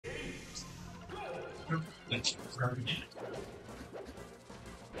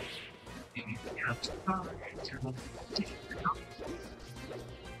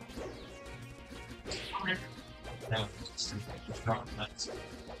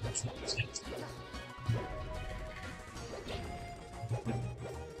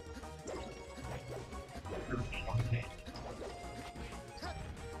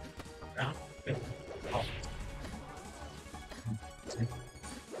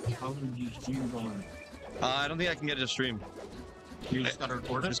I don't think I can get it to stream. You just gotta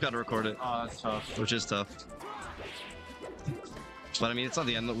record it? Just gotta record it. That's tough. Which is tough. But I mean, it's not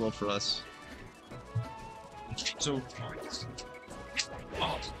the end of the world for us. So,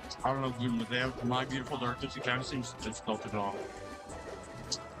 I don't know, Gloom, but they have My Beautiful Darkness. It kind of seems difficult at all.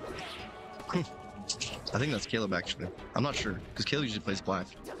 I think that's Caleb, actually. I'm not sure, because Caleb usually plays black.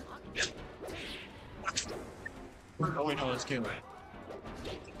 Oh, wait, no, that's Caleb.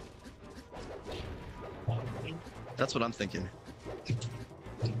 That's what I'm thinking.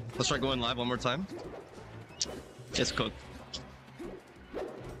 Let's try going live one more time. It's cooked.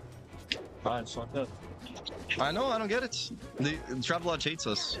 Alright, it's like that. I know, I don't get it. The Travelodge hates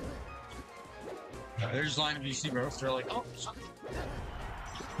us. They're just lying to VC, bro. They're like, oh,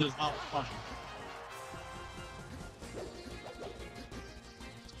 this is not fun.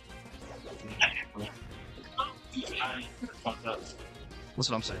 That's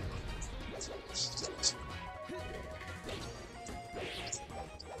what I'm saying.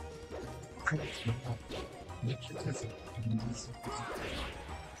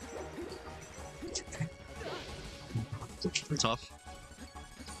 Tough.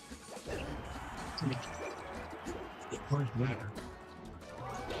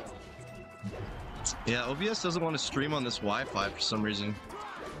 Yeah, OBS doesn't want to stream on this Wi-Fi for some reason.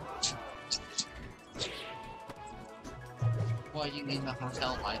 Well, you mean the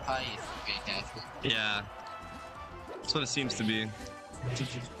hotel Wi-Fi is fantastic. Yeah. That's what it seems to be.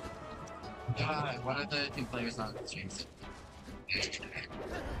 What are the two players on the stream?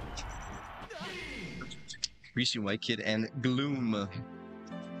 GreasyWhiteKid and Gloom.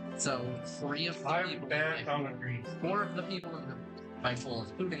 So, four of the people in the fight pool,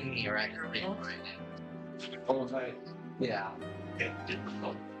 including me, are at your table right now. Oh, right. Yeah. It's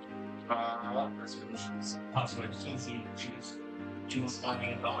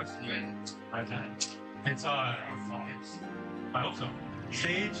I hope so.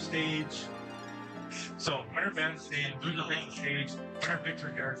 Stage. So winner band stage, loser band stage, winner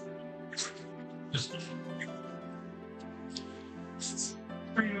victory here. Just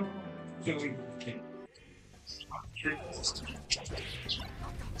for you.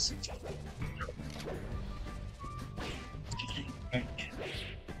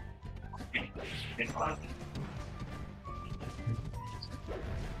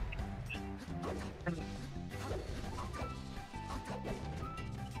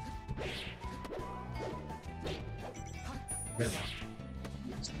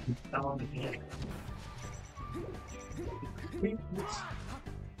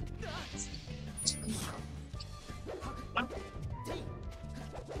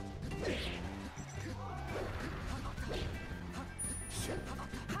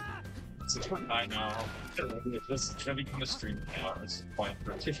 I know. This is gonna become a stream now. This is point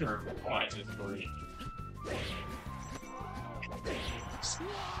for sure. Why is it free?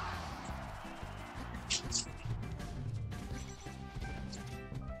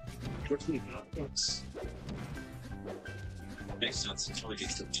 Makes sense. It's really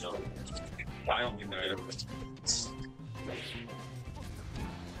decent show. I don't think that ever.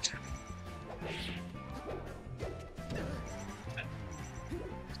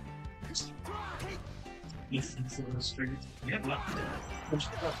 Yeah.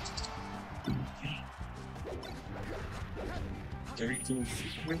 Very cool.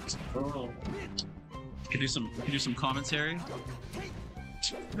 Oh. Can do some commentary.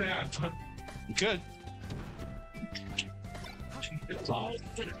 Yeah. Good.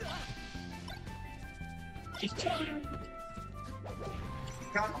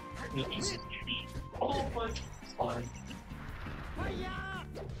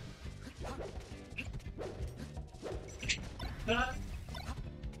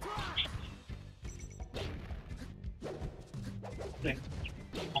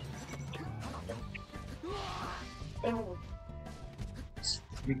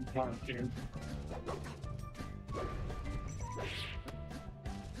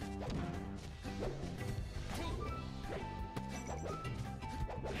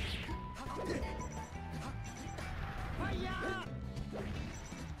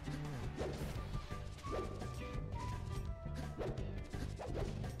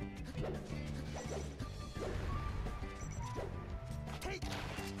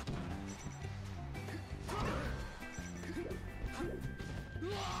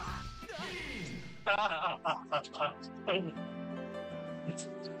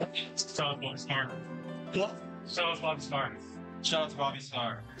 So Bobby Smart. What? So is Bobby Smart. Shout out to Bobby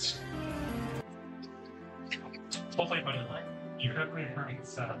Smart. Hopefully, but like you have really heard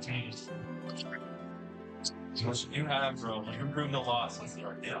changes. You have, bro. You've improved a lot since the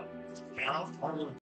start. Yeah.